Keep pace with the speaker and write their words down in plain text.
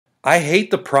I hate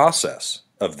the process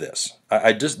of this.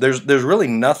 I just there's really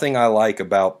nothing I like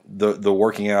about the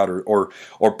working out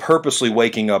or purposely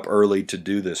waking up early to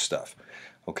do this stuff.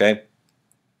 Okay,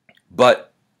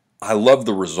 but I love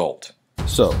the result.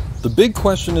 So the big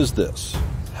question is this: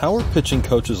 how are pitching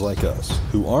coaches like us,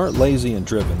 who aren't lazy and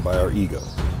driven by our ego,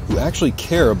 who actually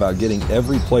care about getting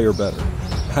every player better,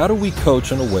 how do we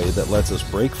coach in a way that lets us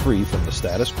break free from the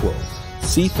status quo,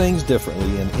 see things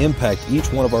differently, and impact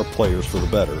each one of our players for the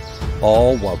better,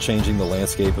 all while changing the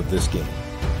landscape of this game?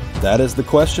 That is the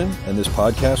question, and this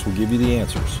podcast will give you the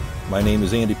answers. My name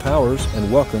is Andy Powers,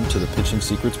 and welcome to the Pitching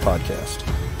Secrets Podcast.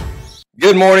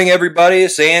 Good morning, everybody.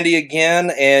 It's Andy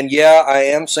again, and yeah, I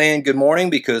am saying good morning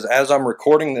because as I'm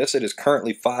recording this, it is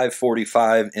currently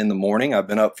 5:45 in the morning. I've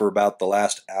been up for about the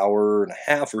last hour and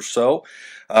a half or so.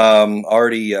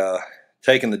 Already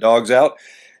taken the dogs out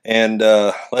and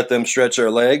let them stretch their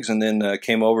legs, and then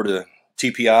came over to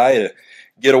TPI to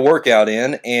get a workout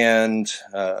in. And,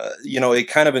 it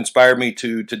kind of inspired me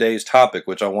to today's topic,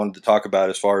 which I wanted to talk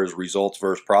about as far as results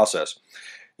versus process.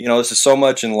 This is so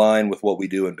much in line with what we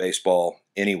do in baseball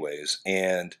anyways.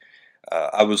 And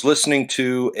I was listening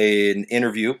to an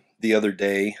interview the other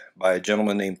day by a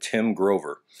gentleman named Tim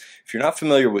Grover. If you're not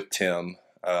familiar with Tim,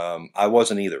 I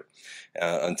wasn't either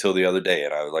until the other day.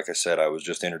 And like I said, I was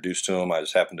just introduced to him. I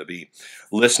just happened to be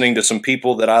listening to some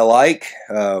people that I like.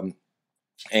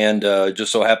 And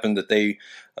just so happened that they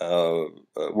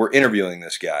were interviewing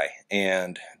this guy.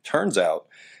 And turns out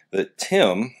that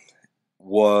Tim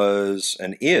was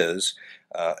and is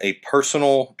a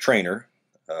personal trainer,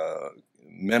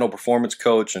 mental performance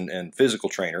coach, and physical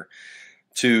trainer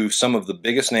to some of the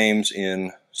biggest names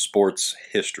in sports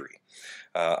history.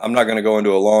 I'm not going to go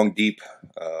into a long, deep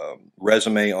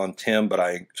resume on Tim, but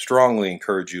I strongly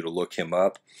encourage you to look him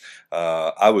up.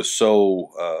 I was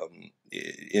so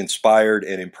inspired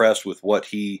and impressed with what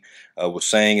he was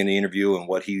saying in the interview and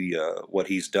what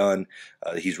he's done.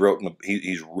 He's written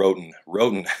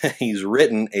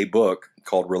a book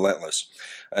called Relentless,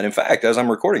 and in fact, as I'm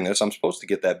recording this, I'm supposed to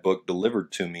get that book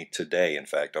delivered to me today. In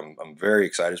fact, I'm very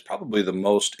excited. It's probably the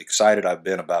most excited I've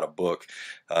been about a book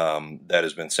that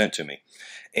has been sent to me.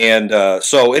 And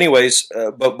so, anyways,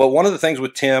 but one of the things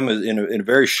with Tim is in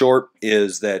very short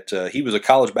is that he was a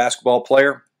college basketball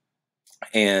player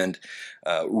and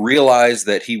realized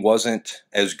that he wasn't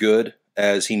as good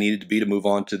as he needed to be to move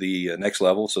on to the next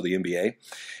level, so the NBA.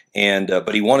 And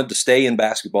but he wanted to stay in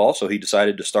basketball, so he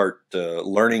decided to start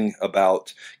learning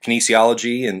about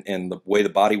kinesiology and the way the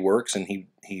body works, and he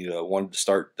wanted to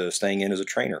start staying in as a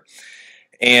trainer.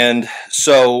 And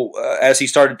so as he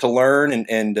started to learn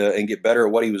and get better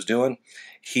at what he was doing,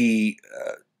 he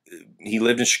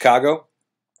lived in Chicago.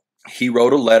 He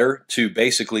wrote a letter to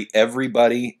basically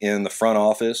everybody in the front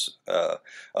office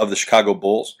of the Chicago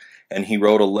Bulls, and he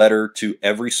wrote a letter to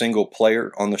every single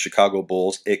player on the Chicago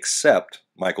Bulls except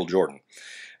Michael Jordan,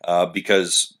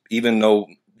 because even though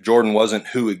Jordan wasn't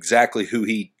who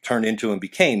he turned into and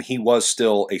became, he was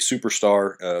still a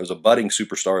superstar. Was a budding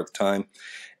superstar at the time,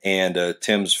 and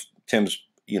Tim's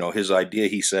his idea,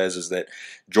 he says, is that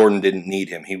Jordan didn't need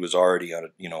him. He was already on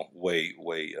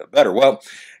way better. Well,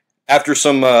 after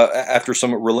some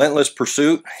relentless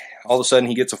pursuit, all of a sudden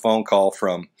he gets a phone call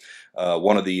from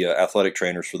one of the athletic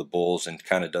trainers for the Bulls, and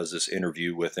kind of does this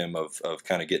interview with him of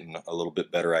kind of getting a little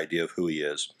bit better idea of who he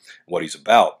is, what he's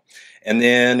about. And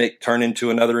then it turned into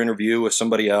another interview with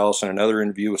somebody else, and another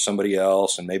interview with somebody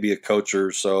else, and maybe a coach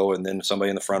or so, and then somebody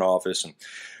in the front office. And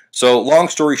so long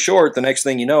story short, the next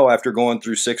thing you know, after going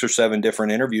through 6 or 7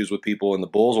 different interviews with people in the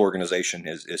Bulls organization,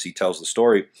 as he tells the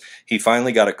story, he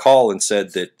finally got a call and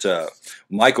said that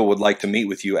Michael would like to meet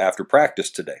with you after practice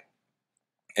today.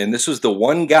 And this was the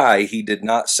one guy he did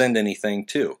not send anything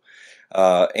to.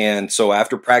 And so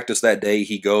after practice that day,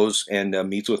 he goes and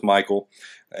meets with Michael,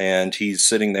 and he's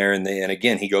sitting there, and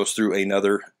again, he goes through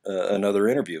another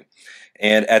interview.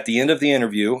 And at the end of the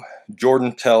interview,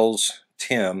 Jordan tells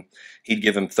Tim he'd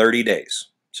give him 30 days.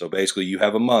 So basically, you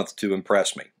have a month to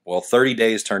impress me. Well, 30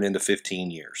 days turned into 15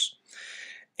 years.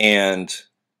 And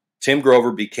Tim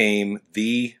Grover became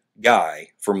the guy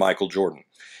for Michael Jordan.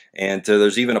 And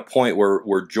there's even a point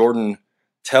where Jordan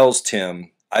tells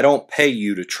Tim, I don't pay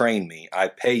you to train me. I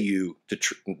pay you to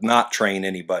not train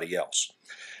anybody else.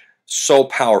 So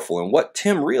powerful. And what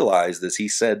Tim realized is he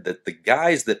said that the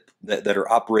guys that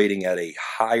are operating at a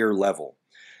higher level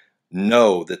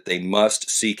know that they must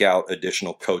seek out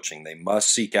additional coaching. They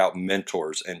must seek out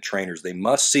mentors and trainers. They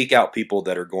must seek out people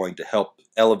that are going to help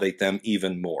elevate them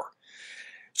even more.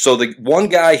 So the one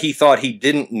guy he thought he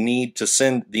didn't need to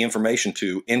send the information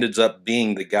to ended up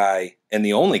being the guy and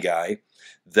the only guy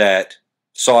that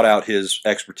sought out his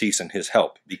expertise and his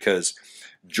help, because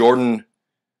Jordan,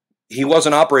 he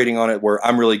wasn't operating on it where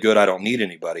I'm really good, I don't need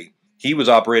anybody. He was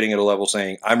operating at a level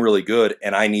saying, I'm really good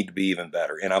and I need to be even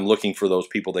better. And I'm looking for those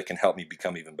people that can help me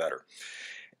become even better.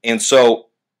 And so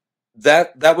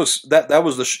that was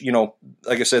the, you know,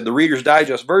 like I said, the Reader's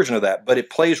Digest version of that, but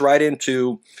it plays right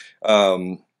into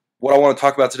what I want to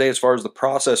talk about today as far as the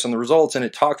process and the results. And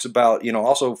it talks about, you know,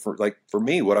 also for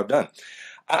me, what I've done.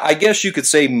 I guess you could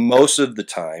say most of the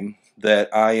time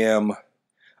that I am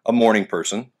a morning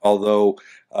person, although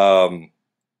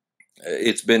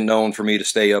it's been known for me to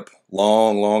stay up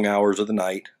long hours of the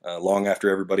night, long after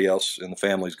everybody else in the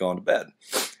family's gone to bed.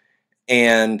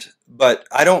 But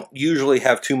I don't usually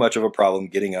have too much of a problem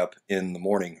getting up in the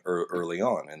morning or early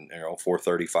on, and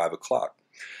 4:30, 5 o'clock.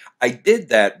 I did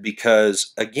that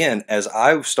because, again, as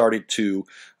I've started to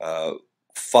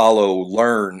follow,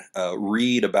 learn,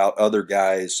 read about other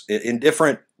guys in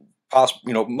different,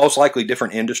 most likely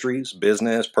different industries,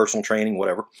 business, personal training,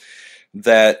 whatever,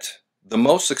 that the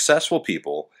most successful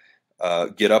people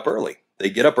get up early. They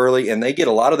get up early and they get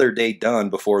a lot of their day done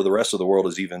before the rest of the world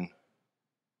is even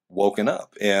woken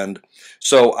up. And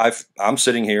so I'm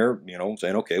sitting here,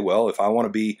 saying, okay, well, if I want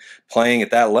to be playing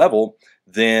at that level,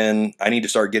 then I need to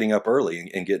start getting up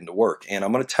early and getting to work. And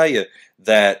I'm going to tell you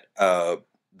that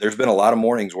there's been a lot of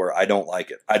mornings where I don't like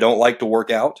it. I don't like to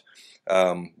work out,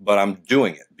 but I'm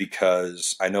doing it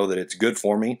because I know that it's good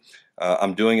for me.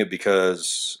 I'm doing it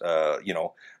because,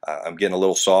 I'm getting a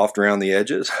little soft around the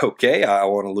edges. Okay, I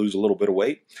want to lose a little bit of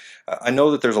weight. I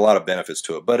know that there's a lot of benefits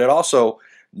to it, but it also,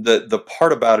 the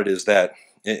part about it is that,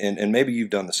 and maybe you've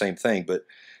done the same thing, but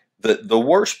the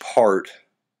worst part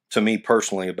to me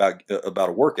personally about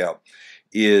a workout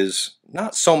is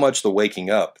not so much the waking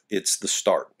up, it's the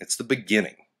start. It's the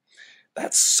beginning.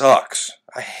 That sucks.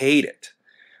 I hate it.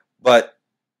 But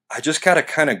I just got to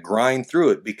kind of grind through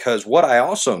it, because what I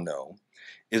also know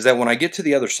is that when I get to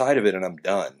the other side of it and I'm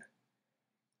done,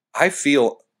 I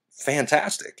feel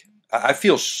fantastic. I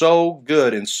feel so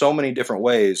good in so many different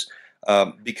ways,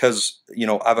 because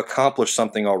I've accomplished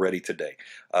something already today.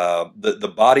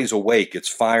 The body's awake, it's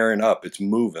firing up, it's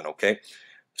moving. Okay,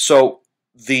 so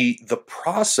the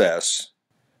process,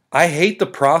 I hate the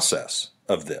process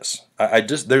of this. I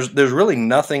just there's really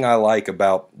nothing I like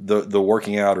about the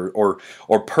working out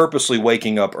or purposely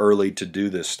waking up early to do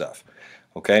this stuff.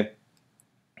 Okay,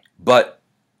 but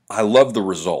I love the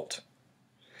result.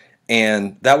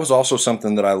 And that was also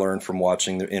something that I learned from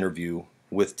watching the interview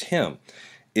with Tim,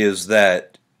 is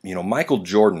that, Michael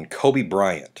Jordan, Kobe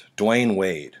Bryant, Dwayne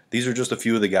Wade, these are just a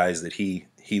few of the guys that he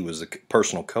was a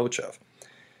personal coach of.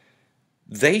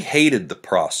 They hated the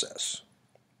process,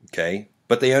 okay?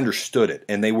 But they understood it,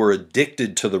 and they were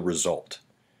addicted to the result.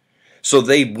 So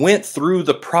they went through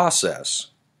the process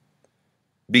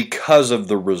because of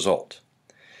the result.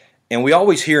 And we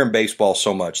always hear in baseball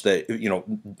so much that,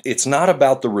 it's not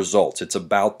about the results, it's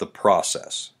about the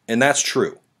process. And that's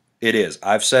true. It is.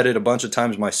 I've said it a bunch of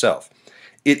times myself.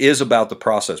 It is about the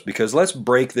process, because let's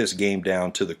break this game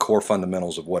down to the core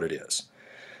fundamentals of what it is.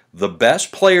 The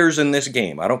best players in this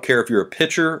game, I don't care if you're a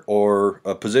pitcher or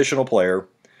a positional player,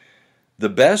 the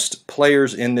best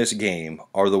players in this game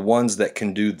are the ones that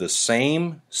can do the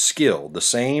same skill, the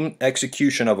same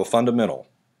execution of a fundamental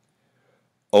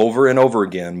over and over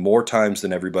again more times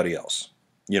than everybody else.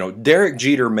 Derek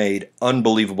Jeter made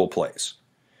unbelievable plays.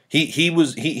 He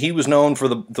was known for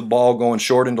the ball going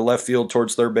short into left field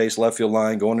towards third base, left field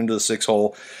line, going into the 6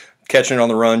 hole, catching it on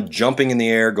the run, jumping in the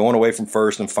air, going away from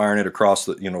first and firing it across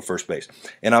the first base.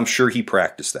 And I'm sure he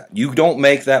practiced that. You don't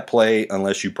make that play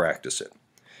unless you practice it.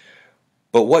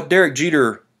 But what Derek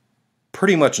Jeter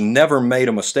pretty much never made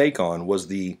a mistake on was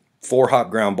the 4-hop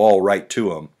ground ball right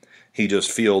to him. He just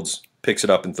fields, picks it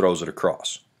up, and throws it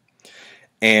across.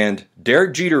 And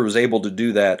Derek Jeter was able to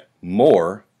do that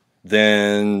more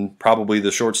than probably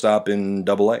the shortstop in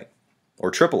AA or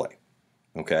AAA.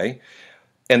 Okay?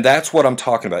 And that's what I'm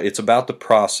talking about. It's about the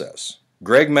process.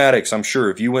 Greg Maddux, I'm sure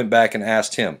if you went back and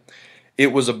asked him,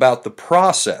 it was about the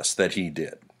process that he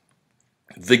did.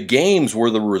 The games were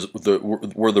the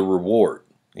reward.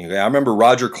 Okay? I remember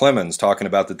Roger Clemens talking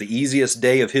about that the easiest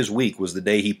day of his week was the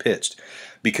day he pitched,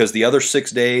 because the other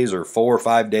 6 days or 4 or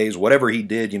 5 days, whatever he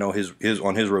did, his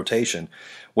on his rotation,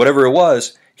 whatever it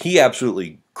was, he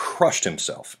absolutely crushed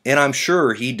himself. And I'm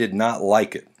sure he did not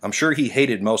like it. I'm sure he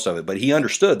hated most of it, but he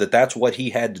understood that that's what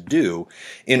he had to do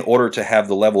in order to have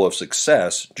the level of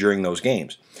success during those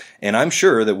games. And I'm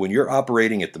sure that when you're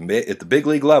operating at the big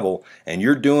league level and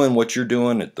you're doing what you're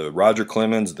doing at the Roger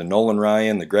Clemens, the Nolan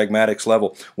Ryan, the Greg Maddux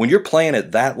level, when you're playing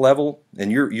at that level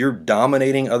and you're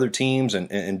dominating other teams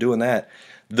and doing that,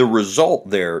 the result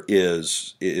there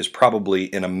is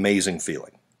probably an amazing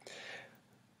feeling.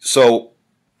 So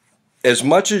as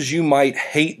much as you might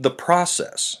hate the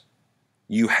process,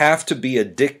 you have to be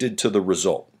addicted to the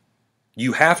result.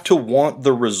 You have to want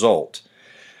the result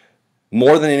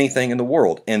more than anything in the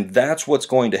world. And that's what's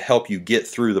going to help you get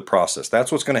through the process.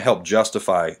 That's what's going to help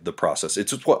justify the process.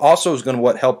 It's what also is going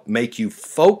to help make you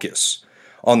focus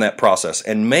on that process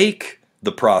and make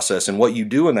the process and what you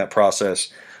do in that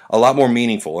process a lot more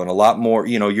meaningful and a lot more,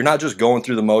 you're not just going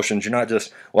through the motions. You're not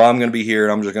just, well, I'm going to be here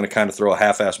and I'm just going to kind of throw a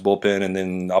half-assed bullpen and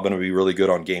then I'm going to be really good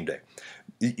on game day.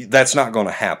 That's not going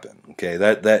to happen. Okay,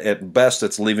 that at best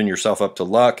it's leaving yourself up to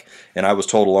luck. And I was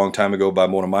told a long time ago by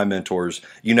one of my mentors,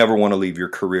 you never want to leave your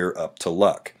career up to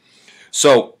luck.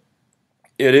 So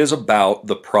it is about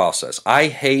the process. I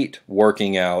hate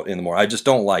working out in the morning. I just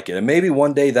don't like it. And maybe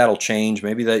one day that'll change.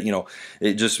 Maybe that,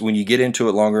 it just, when you get into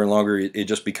it longer and longer, it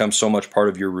just becomes so much part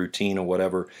of your routine or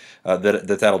whatever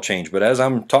that'll change. But as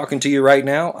I'm talking to you right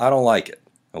now, I don't like it.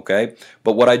 Okay,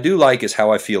 but what I do like is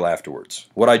how I feel afterwards.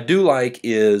 What I do like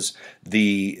is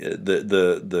the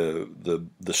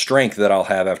strength that I'll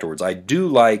have afterwards. I do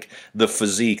like the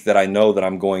physique that I know that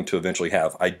I'm going to eventually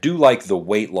have. I do like the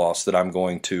weight loss that I'm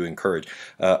going to encourage.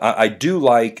 I do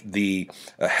like the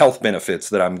health benefits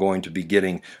that I'm going to be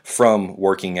getting from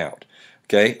working out.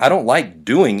 Okay, I don't like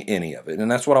doing any of it,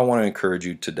 and that's what I want to encourage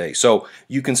you today. So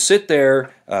you can sit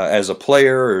there as a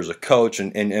player or as a coach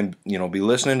and be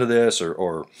listening to this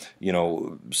or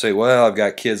say, well, I've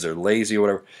got kids, they're lazy or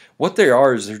whatever. What they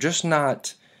are is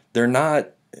they're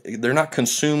not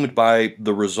consumed by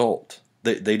the result.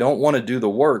 They don't want to do the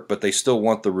work, but they still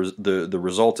want the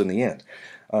result in the end.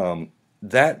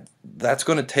 That's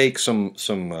going to take some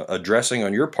addressing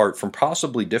on your part from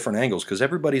possibly different angles, because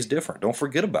everybody's different. Don't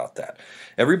forget about that.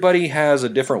 Everybody has a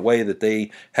different way that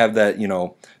they have that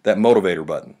that motivator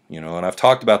button. And I've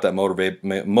talked about that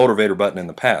motivator button in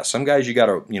the past. Some guys you got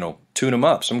to tune them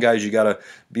up. Some guys you got to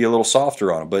be a little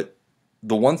softer on them. But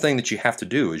the one thing that you have to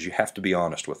do is you have to be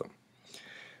honest with them.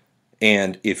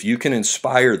 And if you can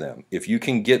inspire them, if you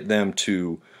can get them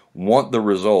to want the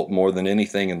result more than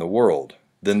anything in the world,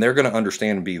 then they're going to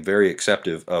understand and be very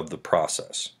accepting of the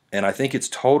process. And I think it's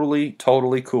totally,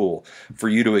 totally cool for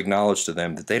you to acknowledge to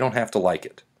them that they don't have to like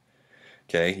it.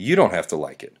 Okay? You don't have to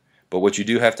like it. But what you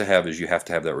do have to have is you have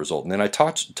to have that result. And then I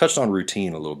touched on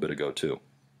routine a little bit ago too.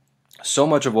 So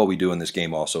much of what we do in this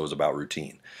game also is about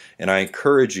routine. And I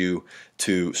encourage you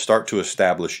to start to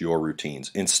establish your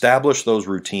routines. Establish those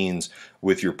routines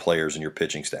with your players and your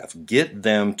pitching staff. Get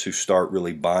them to start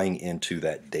really buying into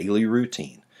that daily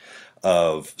routine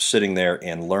of sitting there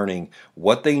and learning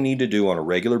what they need to do on a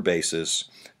regular basis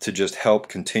to just help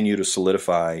continue to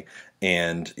solidify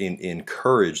and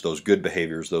encourage those good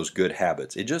behaviors, those good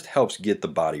habits. It just helps get the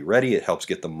body ready. It helps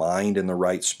get the mind in the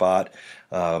right spot,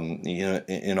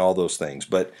 in all those things.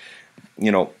 But,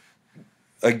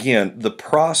 again, the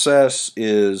process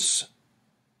is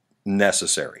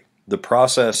necessary. The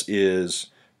process is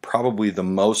probably the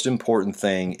most important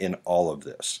thing in all of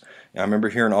this. I remember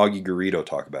hearing Augie Garrido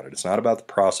talk about it. It's not about the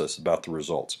process, it's about the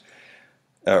results.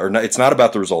 It's not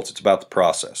about the results, it's about the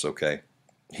process, okay?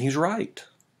 He's right.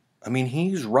 I mean,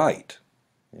 he's right.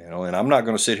 And I'm not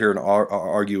going to sit here and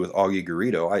argue with Augie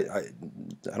Garrido.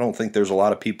 I don't think there's a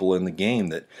lot of people in the game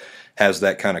that has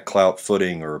that kind of clout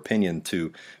footing or opinion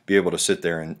to be able to sit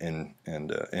there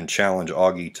and challenge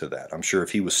Augie to that. I'm sure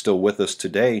if he was still with us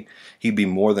today, he'd be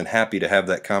more than happy to have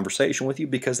that conversation with you,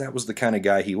 because that was the kind of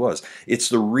guy he was. It's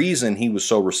the reason he was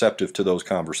so receptive to those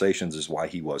conversations is why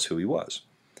he was who he was.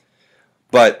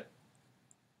 But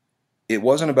it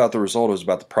wasn't about the result, it was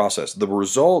about the process. The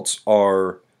results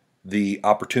are the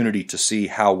opportunity to see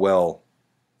how well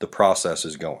the process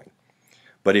is going.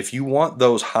 But if you want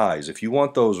those highs, if you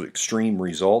want those extreme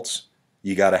results,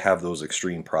 you got to have those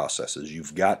extreme processes.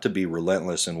 You've got to be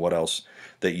relentless in what else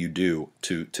that you do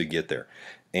to get there.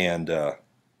 And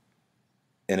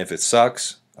if it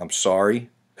sucks, I'm sorry.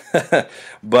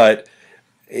 But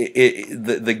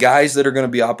the guys that are going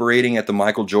to be operating at the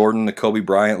Michael Jordan, the Kobe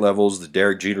Bryant levels, the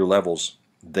Derek Jeter levels,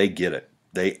 they get it.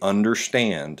 They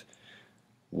understand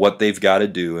what they've got to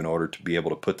do in order to be able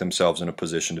to put themselves in a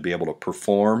position to be able to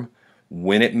perform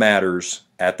when it matters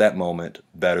at that moment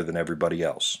better than everybody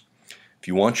else. If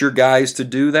you want your guys to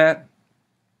do that,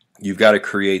 you've got to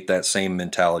create that same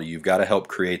mentality. You've got to help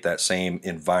create that same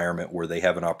environment where they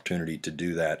have an opportunity to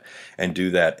do that and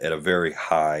do that at a very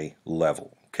high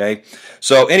level. Okay?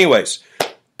 So anyways,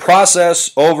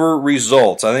 Process over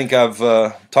results. I think I've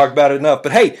talked about it enough.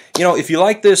 But hey, if you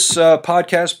like this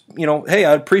podcast, hey,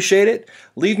 I'd appreciate it.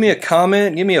 Leave me a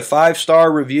comment. Give me a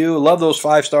 5-star review. Love those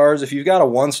 5 stars. If you've got a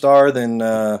 1-star, then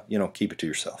keep it to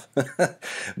yourself.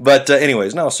 But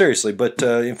anyways, no, seriously. But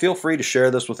feel free to share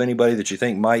this with anybody that you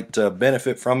think might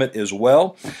benefit from it as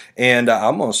well. And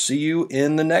I'm going to see you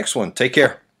in the next one. Take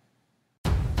care.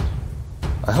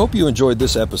 I hope you enjoyed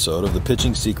this episode of the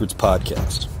Pitching Secrets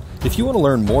Podcast. If you want to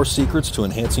learn more secrets to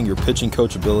enhancing your pitching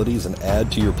coach abilities and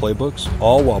add to your playbooks,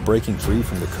 all while breaking free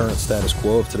from the current status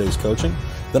quo of today's coaching,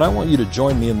 then I want you to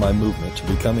join me in my movement to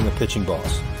becoming a pitching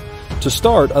boss. To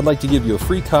start, I'd like to give you a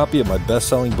free copy of my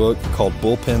best-selling book called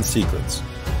Bullpen Secrets.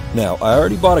 Now, I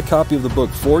already bought a copy of the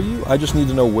book for you. I just need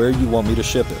to know where you want me to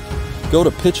ship it. Go to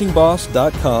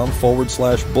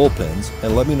pitchingboss.com/bullpens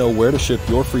and let me know where to ship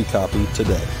your free copy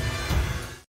today.